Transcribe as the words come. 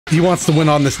he wants to win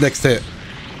on this next hit,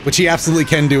 which he absolutely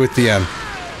can do at the end.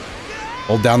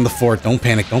 Hold down the fort. Don't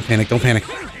panic. Don't panic. Don't panic.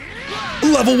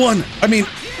 Level 1. I mean,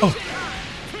 oh.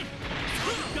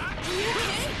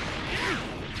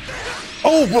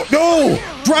 Oh, no!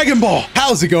 Dragon Ball!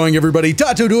 How's it going, everybody?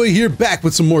 Dotodoya here, back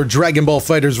with some more Dragon Ball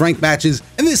FighterZ ranked matches,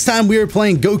 and this time we are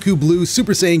playing Goku Blue,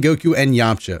 Super Saiyan Goku, and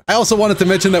Yamcha. I also wanted to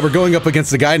mention that we're going up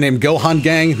against a guy named Gohan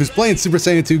Gang, who's playing Super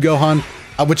Saiyan 2 Gohan,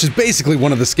 which is basically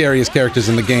one of the scariest characters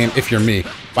in the game, if you're me.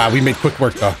 Wow, we made quick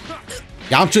work, though.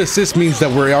 Yamcha assist means that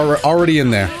we're already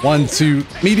in there. 1, 2,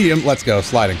 medium, let's go,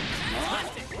 sliding.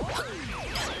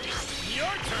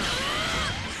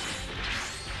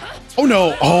 Oh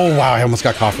no! Oh wow, I almost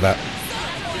got caught for that.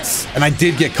 And I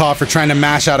did get caught for trying to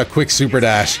mash out a quick super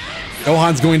dash.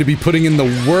 Gohan's going to be putting in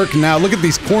the work now. Look at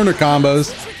these corner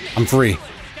combos. I'm free.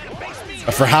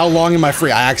 But for how long am I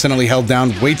free? I accidentally held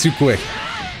down way too quick.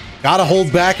 Gotta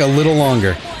hold back a little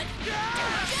longer.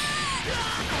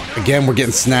 Again, we're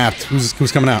getting snapped.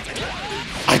 Who's coming out?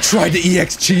 I tried to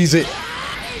EX cheese it.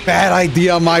 Bad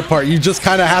idea on my part. You just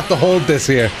kind of have to hold this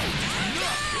here.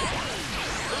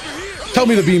 Tell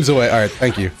me the beam's away. All right,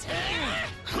 thank you.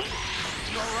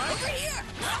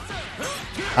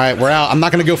 All right, we're out. I'm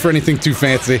not going to go for anything too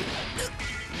fancy.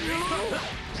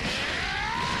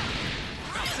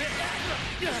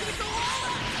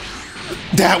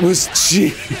 That was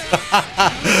cheap.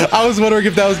 I was wondering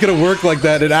if that was going to work like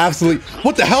that. It absolutely...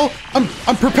 What the hell?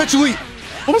 I'm perpetually...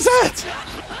 What was that?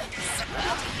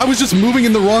 I was just moving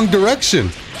in the wrong direction.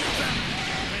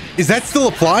 Is that still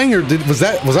applying, or was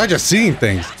I just seeing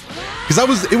things? Because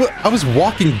I was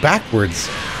walking backwards.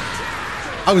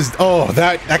 Oh,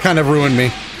 that kind of ruined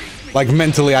me. Like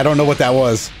mentally, I don't know what that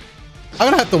was. I'm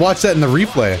gonna have to watch that in the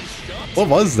replay. What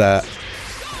was that?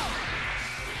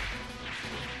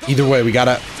 Either way, we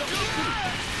gotta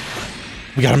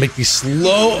make these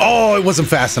slow. Oh, it wasn't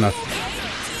fast enough.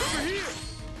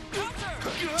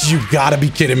 You gotta be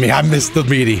kidding me. I missed the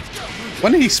meaty.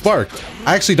 When did he spark?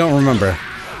 I actually don't remember.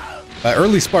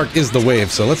 Early spark is the wave,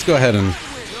 so let's go ahead and...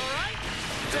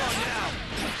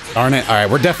 Darn it. Alright,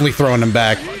 we're definitely throwing him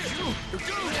back.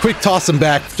 Quick toss him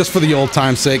back, just for the old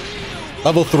time's sake.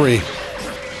 Level 3.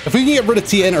 If we can get rid of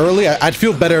TN early, I'd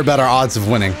feel better about our odds of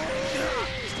winning.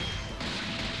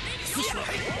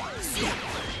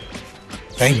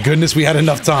 Thank goodness we had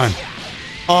enough time.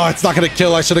 Oh, it's not gonna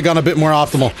kill. I should have gone a bit more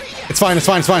optimal. It's fine, it's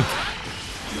fine, it's fine.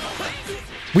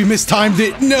 We mistimed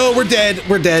it. No, we're dead.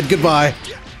 We're dead. Goodbye.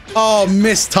 Oh,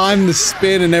 mistimed the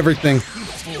spin and everything.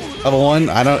 Level 1,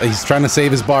 he's trying to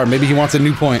save his bar. Maybe he wants a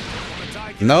new point.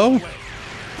 No?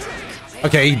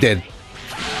 Okay, he did.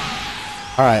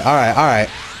 Alright, alright, alright.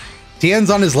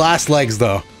 Tien's on his last legs,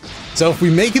 though. So if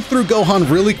we make it through Gohan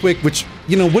really quick, which,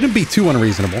 you know, wouldn't be too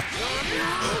unreasonable.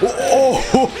 Oh,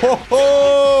 ho, ho,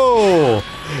 ho.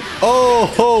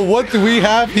 Oh, ho, what do we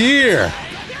have here?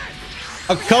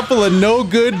 A couple of no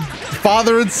good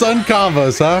father and son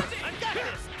combos, huh?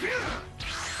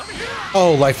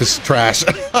 Oh, life is trash.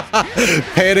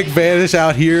 Panic vanish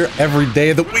out here every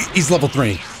day of the week. He's level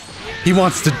 3. He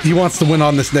wants to win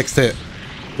on this next hit,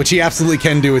 which he absolutely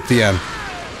can do at the end.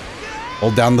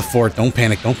 Hold down the fort. Don't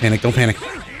panic. Don't panic. Don't panic.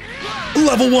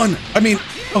 Level 1. I mean,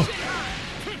 oh.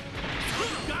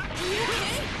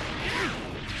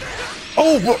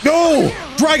 Oh no!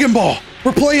 Dragon Ball.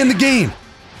 We're playing the game.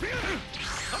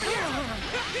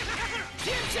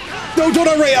 No,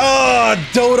 Dodon Ray. Oh,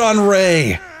 Dodon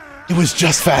Ray. It was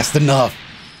just fast enough.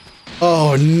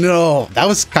 Oh no, that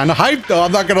was kind of hype though.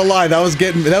 I'm not gonna lie.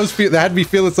 That had me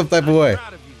feeling some type of way.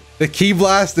 The key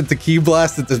blast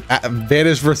into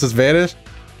vanish versus vanish.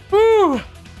 Woo!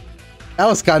 That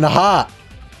was kind of hot.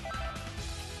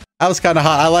 That was kind of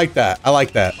hot. I like that. I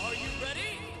like that.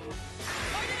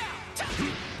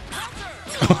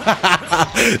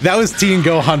 That was Teen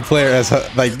Gohan player as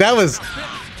like that was.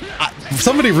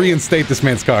 Somebody reinstate this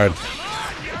man's card.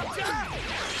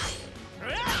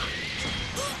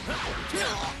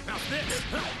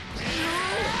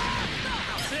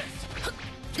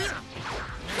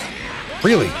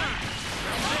 Really?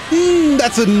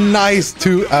 That's a nice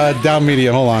down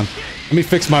medium. Hold on. Let me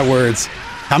fix my words.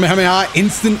 Kamehameha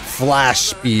instant flash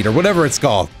speed or whatever it's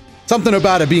called. Something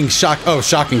about it being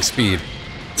shocking speed.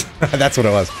 That's what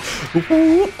it was.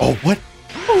 Ooh, oh, what?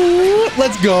 Ooh,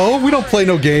 let's go. We don't play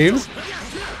no games.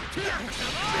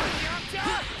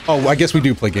 Oh, I guess we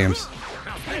do play games.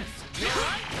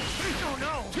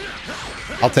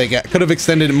 I'll take it. Could have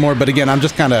extended it more, but again, I'm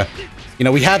just kind of... You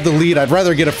know, we have the lead. I'd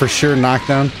rather get a for sure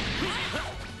knockdown.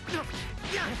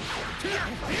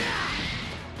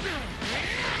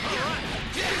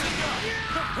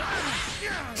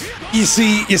 You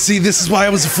see, this is why I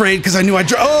was afraid, because I knew we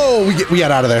got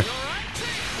out of there.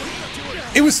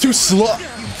 It was too slow.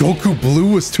 Goku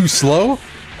Blue was too slow?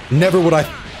 Never would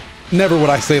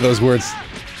I say those words.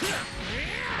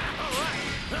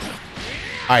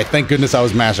 Alright, thank goodness I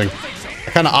was mashing.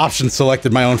 I kind of option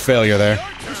selected my own failure there.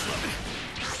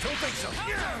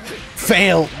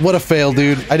 Fail! What a fail,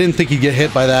 dude. I didn't think he'd get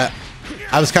hit by that.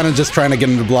 I was kind of just trying to get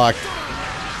him to block.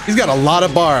 He's got a lot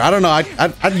of bar. I don't know,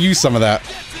 I'd use some of that.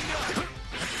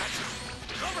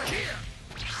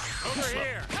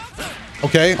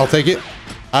 Okay, I'll take it.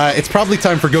 It's probably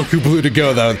time for Goku Blue to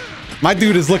go, though. My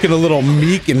dude is looking a little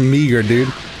meek and meager, dude.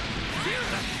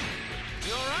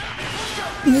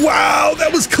 Wow, that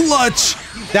was clutch.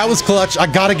 That was clutch. I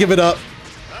gotta give it up.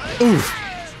 Oof.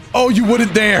 Oh, you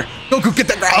wouldn't dare. Goku, get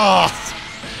that. Oh.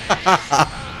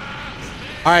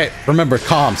 All right, remember,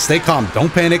 calm. Stay calm.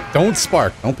 Don't panic. Don't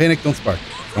spark. Don't panic. Don't spark.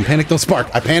 Don't panic. Don't spark.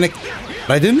 I panicked,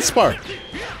 but I didn't spark.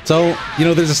 So, you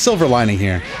know, there's a silver lining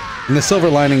here. And the silver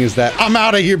lining is that I'm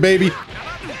out of here, baby.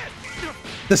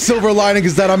 The silver lining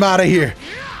is that I'm out of here.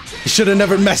 You should have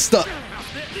never messed up.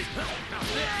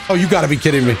 Oh, you gotta be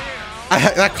kidding me.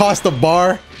 That cost a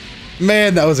bar?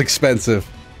 Man, that was expensive.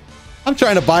 I'm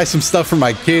trying to buy some stuff for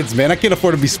my kids, man. I can't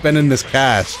afford to be spending this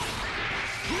cash.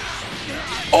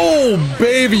 Oh,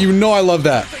 baby, you know I love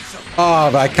that.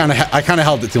 Oh, but I kind of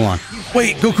held it too long.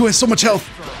 Wait, Goku has so much health.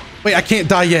 Wait, I can't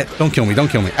die yet. Don't kill me. Don't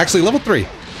kill me. Actually, level 3.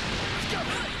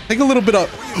 Take a little bit up.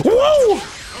 Whoa!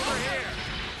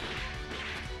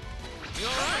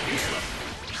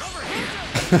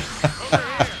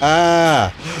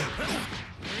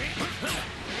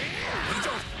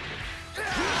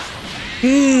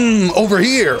 Over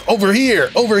here, over here,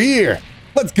 over here.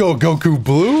 Let's go, Goku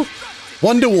Blue.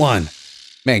 1-to-1.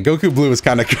 Man, Goku Blue is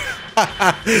kind of...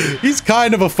 He's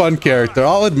kind of a fun character,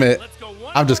 I'll admit.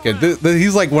 I'm just kidding.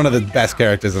 He's like one of the best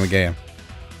characters in the game.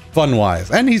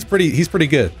 Fun-wise. And he's pretty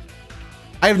good.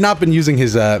 I have not been using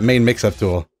his main mix-up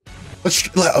tool.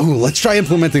 Let's try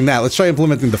implementing that. Let's try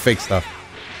implementing the fake stuff.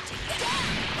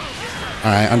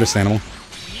 Alright, understandable.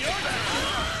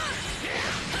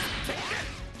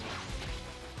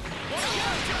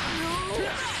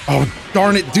 Oh,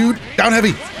 darn it, dude. Down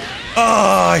heavy.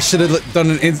 Oh, I should have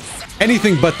done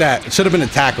anything but that. It should have been a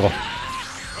tackle.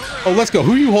 Oh, let's go.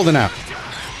 Who are you holding out?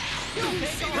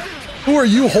 Who are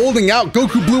you holding out?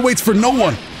 Goku Blue waits for no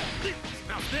one.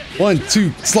 1,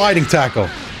 2, sliding tackle.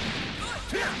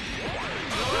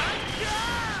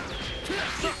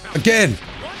 Again.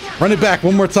 Run it back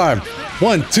one more time.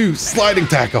 1, 2, sliding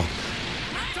tackle.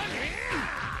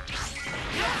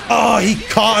 Oh, he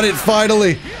caught it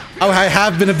finally. Oh, I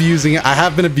have been abusing it. I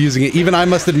have been abusing it. Even I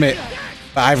must admit.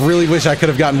 I really wish I could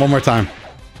have gotten one more time.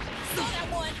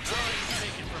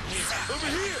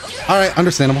 Alright,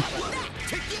 understandable.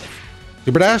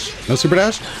 Super dash? No super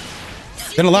dash?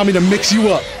 Then allow me to mix you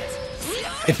up.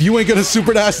 If you ain't gonna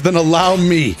super dash, then allow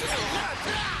me.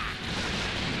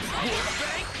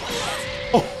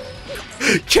 Oh.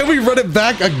 Can we run it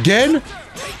back again?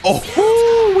 Oh,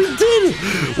 we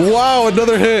did! Wow,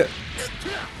 another hit.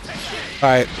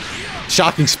 Alright.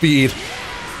 Shocking speed.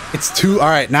 It's too...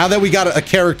 Alright, now that we got a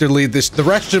character lead, the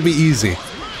rest should be easy.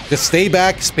 Just stay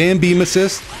back, spam beam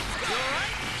assist.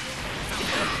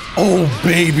 Oh,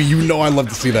 baby, you know I love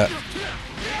to see that.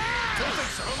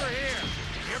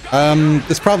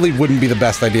 This probably wouldn't be the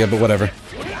best idea, but whatever.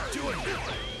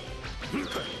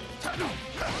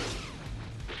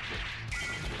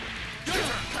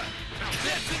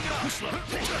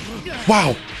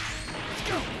 Wow!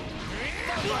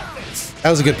 That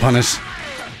was a good punish.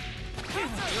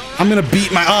 I'm gonna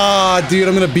beat my... Ah, dude,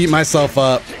 I'm gonna beat myself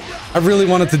up. I really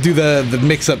wanted to do the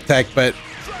mix-up tech, but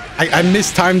I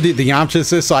mistimed the Yamcha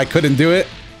assist, so I couldn't do it.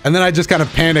 And then I just kind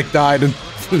of panic died and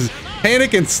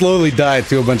panic and slowly died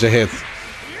to a bunch of hits.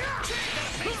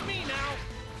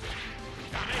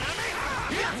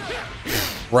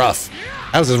 Rough.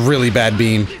 That was a really bad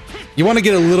beam. You want to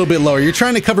get a little bit lower. You're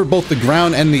trying to cover both the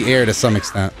ground and the air to some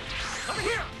extent.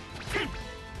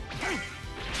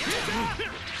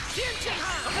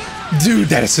 Dude,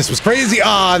 that assist was crazy.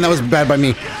 Ah, and that was bad by me.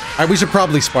 All right, we should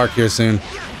probably spark here soon.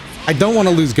 I don't want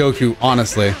to lose Goku,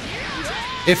 honestly.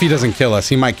 If he doesn't kill us,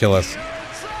 he might kill us.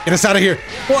 Get us out of here.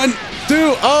 1, 2.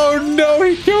 Oh no,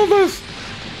 he killed us.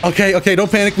 Okay, okay,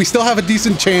 don't panic. We still have a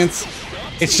decent chance.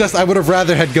 It's just I would have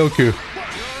rather had Goku.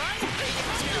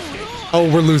 Oh,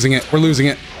 we're losing it. We're losing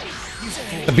it.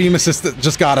 The beam assist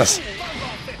just got us.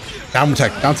 Down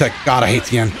tech, down tech. God, I hate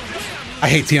TN. I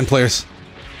hate TN players.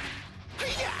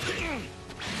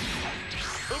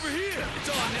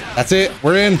 That's it.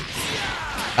 We're in.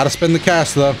 Gotta spend the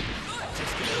cash, though.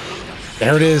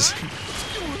 There it is.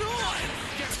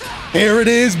 There it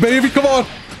is, baby. Come on.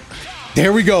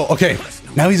 There we go. Okay.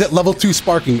 Now he's at level 2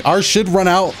 sparking. Ours should run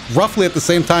out roughly at the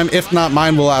same time. If not,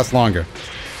 mine will last longer.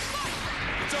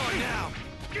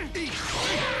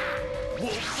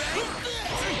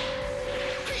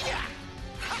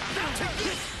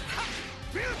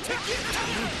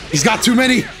 He's got too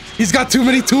many. He's got too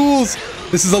many tools.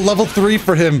 This is a level 3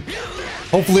 for him.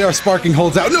 Hopefully our sparking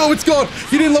holds out. No, it's gone.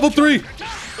 He did level 3.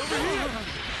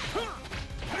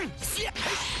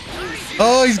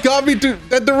 Oh, he's got me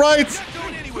at the right.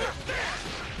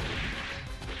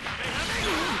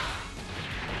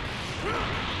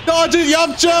 Dodge it,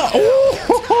 Yamcha.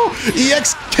 Oh,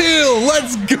 EX kill.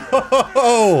 Let's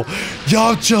go.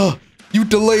 Yamcha, you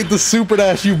delayed the super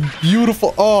dash. You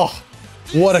beautiful. Oh,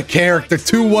 what a character.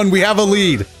 2-1. We have a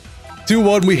lead.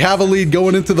 2-1. We have a lead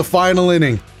going into the final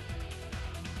inning.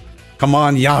 Come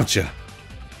on, Yamcha.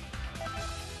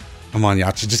 Come on,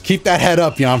 Yamcha. Just keep that head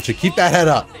up, Yamcha. Keep that head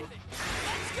up.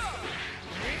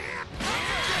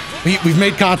 We've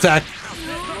made contact.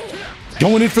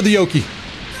 Going in for the Yoki.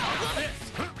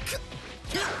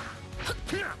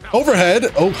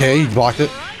 Overhead. Okay, he blocked it.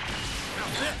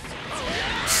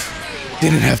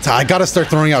 Didn't have time. I gotta start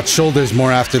throwing out shoulders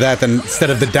more after that than instead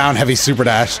of the down heavy super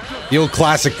dash. The old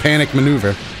classic panic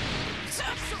maneuver.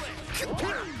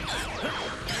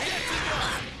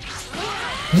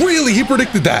 Really? He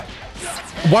predicted that.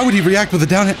 Why would he react with a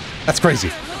down hit? That's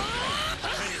crazy.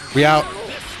 We out.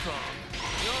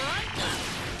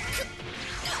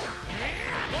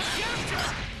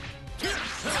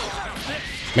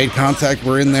 Made contact.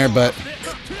 We're in there, but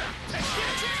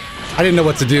I didn't know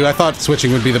what to do. I thought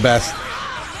switching would be the best.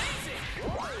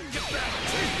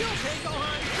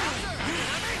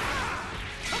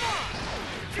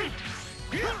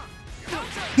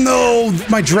 No,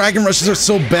 my Dragon Rushes are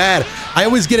so bad. I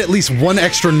always get at least one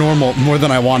extra normal more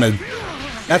than I wanted.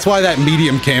 That's why that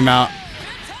medium came out.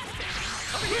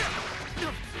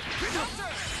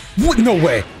 What? No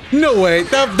way. No way.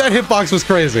 That hitbox was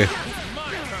crazy.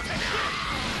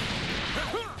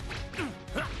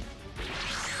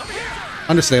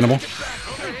 Understandable.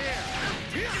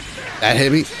 That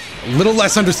hit me. A little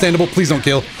less understandable. Please don't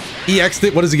kill. EX'd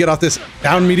it. What does he get off this?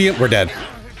 Down medium? We're dead.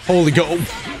 Holy go.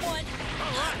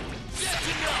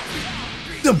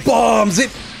 The bombs!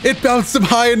 It bounced him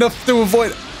high enough to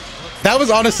avoid. That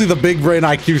was honestly the big brain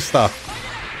IQ stuff.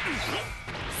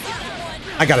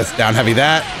 I got us down heavy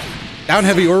that. Down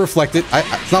heavy or reflected.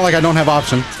 It's not like I don't have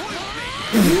options.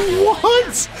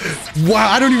 What? Wow,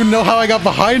 I don't even know how I got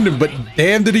behind him, but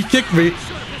damn did he kick me.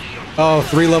 Oh,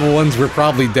 3 level 1s, we're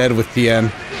probably dead with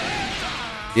TN.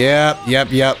 Yep.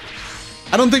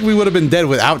 I don't think we would have been dead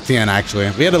without TN,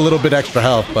 actually. We had a little bit extra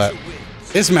health, but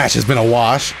this match has been a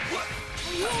wash.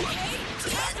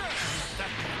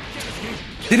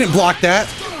 Didn't block that.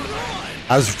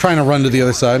 I was trying to run to the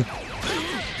other side.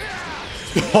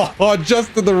 Oh,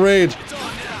 just to the rage.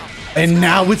 And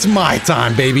now it's my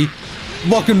time, baby.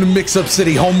 Welcome to Mix-Up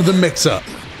City, home of the mix-up.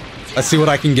 Let's see what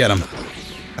I can get him.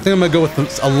 I think I'm gonna go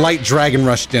with a light Dragon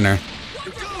Rush dinner.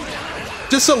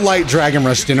 Just a light Dragon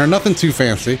Rush dinner, nothing too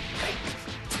fancy.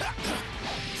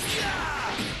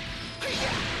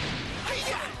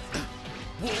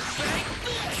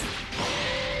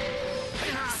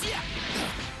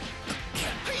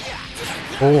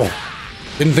 Oh,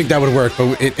 didn't think that would work,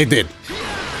 but it did.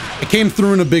 It came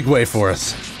through in a big way for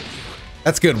us.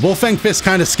 That's good. Wolfang Fist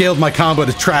kind of scaled my combo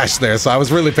to trash there, so I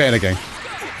was really panicking.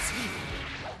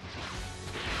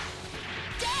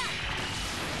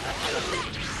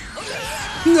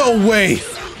 No way!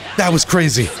 That was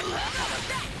crazy.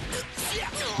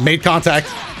 Made contact.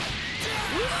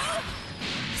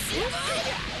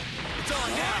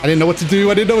 I didn't know what to do.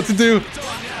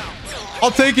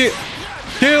 I'll take it.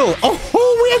 Kill.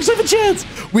 Oh, we actually have a chance.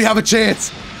 We have a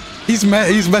chance. He's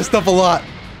messed up a lot.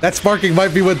 That sparking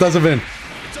might be what does him in.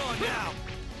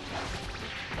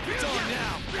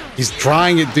 He's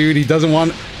trying it, dude. He doesn't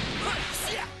want...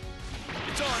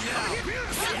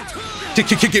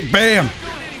 Kick it. Bam.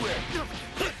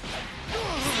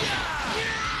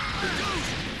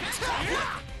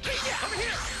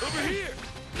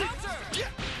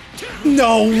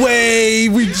 No way.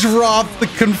 We dropped the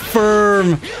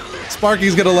confirm.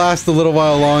 Sparky's gonna last a little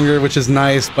while longer, which is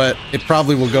nice, but it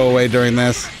probably will go away during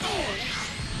this.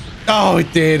 Oh,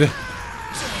 it did.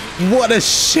 What a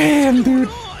sham, dude.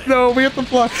 No, we have to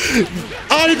fly.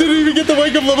 I didn't even get to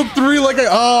wake up level 3 like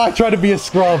I tried to be a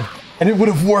scrub. And it would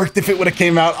have worked if it would have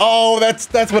came out. Oh, that's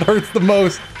what hurts the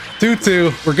most.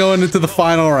 2-2. We're going into the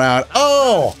final round.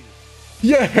 Oh,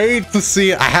 you hate to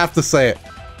see it. I have to say it.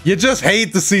 You just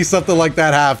hate to see something like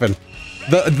that happen.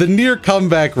 The near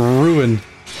comeback ruined.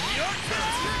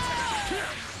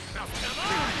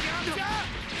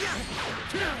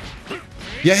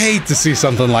 You hate to see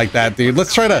something like that, dude.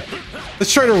 Let's try to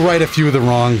right a few of the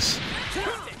wrongs.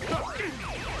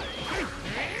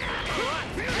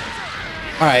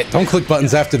 Alright, don't click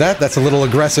buttons after that. That's a little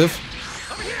aggressive.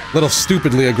 A little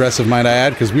stupidly aggressive, might I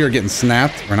add, because we are getting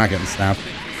snapped. We're not getting snapped.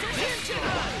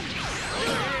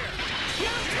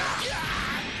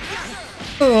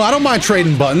 Oh, I don't mind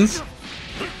trading buttons.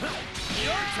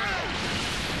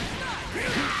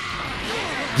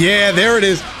 Yeah, there it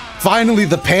is. Finally,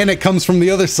 the panic comes from the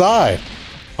other side.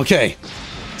 Okay,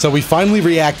 so we finally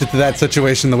reacted to that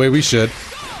situation the way we should.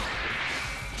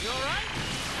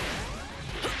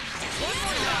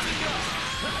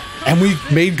 And we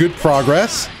made good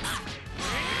progress.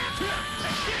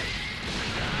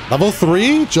 Level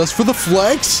 3, just for the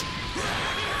flex.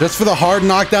 Just for the hard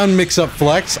knockdown mix-up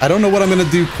flex. I don't know what I'm going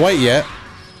to do quite yet,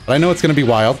 but I know it's going to be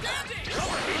wild.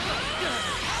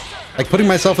 Like putting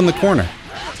myself in the corner.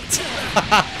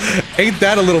 Ain't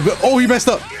that a little bit? Oh, he messed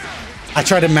up. I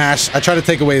tried to mash. I tried to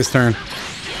take away his turn.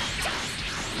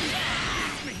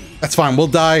 That's fine. We'll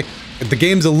die. The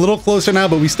game's a little closer now,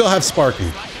 but we still have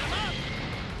sparking.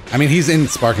 I mean, he's in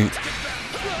sparking.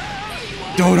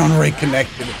 Dodon Ray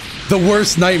connected. The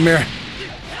worst nightmare.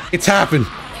 It's happened.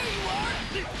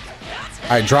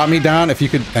 All right, drop me down if you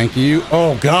could. Thank you.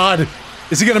 Oh, God.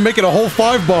 Is he going to make it a whole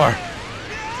 5-bar?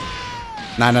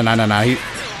 Nah.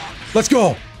 Let's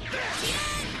go.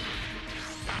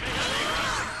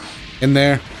 In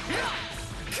there.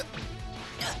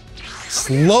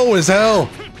 Slow as hell.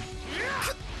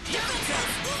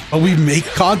 But we make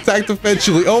contact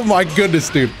eventually. Oh my goodness,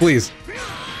 dude. Please.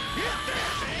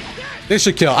 This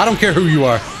should kill. I don't care who you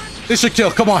are. This should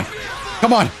kill. Come on.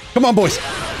 Come on. Come on, boys.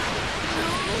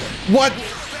 What?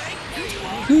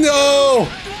 No.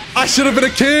 I should have been a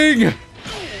king.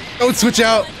 Don't switch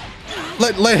out.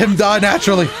 Let him die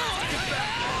naturally.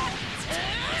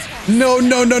 No.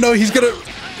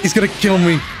 He's gonna kill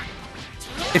me.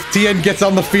 If TN gets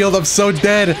on the field, I'm so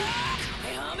dead.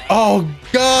 Oh,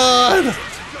 God.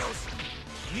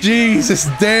 Jesus,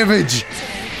 damage.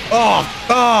 Oh.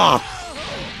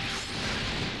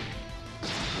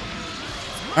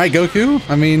 All right, Goku.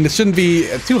 I mean, this shouldn't be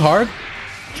too hard.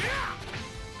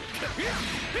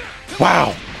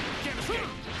 Wow.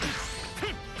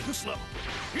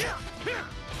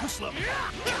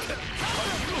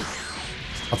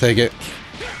 I'll take it.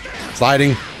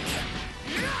 Sliding.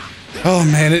 Oh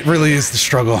man, it really is the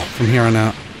struggle from here on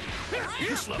out.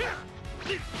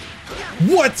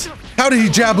 What? How did he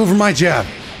jab over my jab?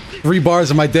 3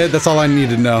 bars, am I dead? That's all I need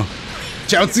to know.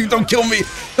 Chaozu, don't kill me.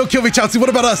 Don't kill me, Chaozu. What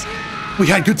about us? We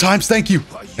had good times. Thank you.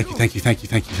 Thank you.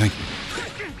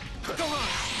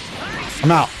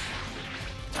 I'm out.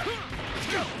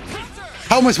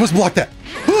 How am I supposed to block that?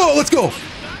 Oh, let's go.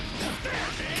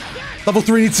 Level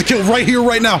 3 needs to kill right here,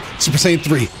 right now. Super Saiyan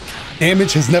 3.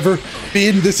 Damage has never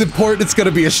been this important. It's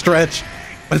gonna be a stretch,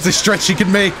 but it's a stretch he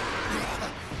can make.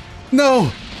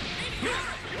 No.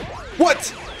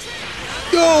 What?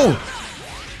 No.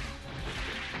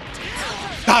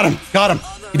 Got him.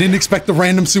 He didn't expect the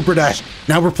random super dash.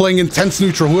 Now we're playing intense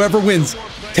neutral. Whoever wins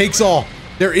takes all.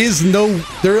 There is no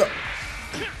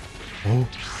Oh.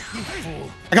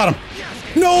 I got him.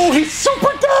 No, he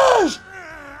super dashed.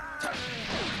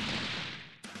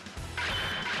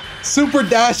 Super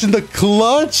dash in the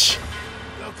clutch?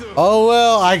 Oh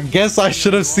well, I guess I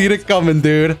should have seen it coming,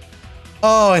 dude.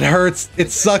 Oh, it hurts.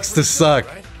 It sucks to suck.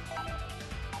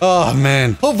 Oh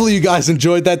man. Hopefully you guys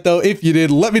enjoyed that though. If you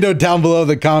did, let me know down below in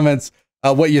the comments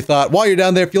what you thought. While you're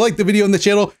down there, if you like the video and the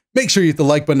channel, make sure you hit the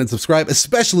like button and subscribe,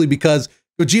 especially because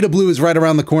Gogeta Blue is right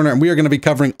around the corner and we are going to be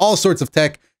covering all sorts of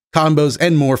tech, combos,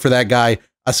 and more for that guy.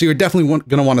 So you're definitely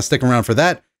going to want to stick around for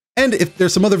that. And if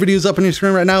there's some other videos up on your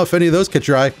screen right now, if any of those catch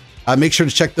your eye, make sure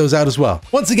to check those out as well.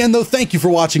 Once again, though, thank you for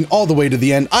watching all the way to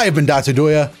the end. I have been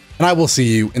Dotodoya, and I will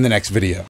see you in the next video.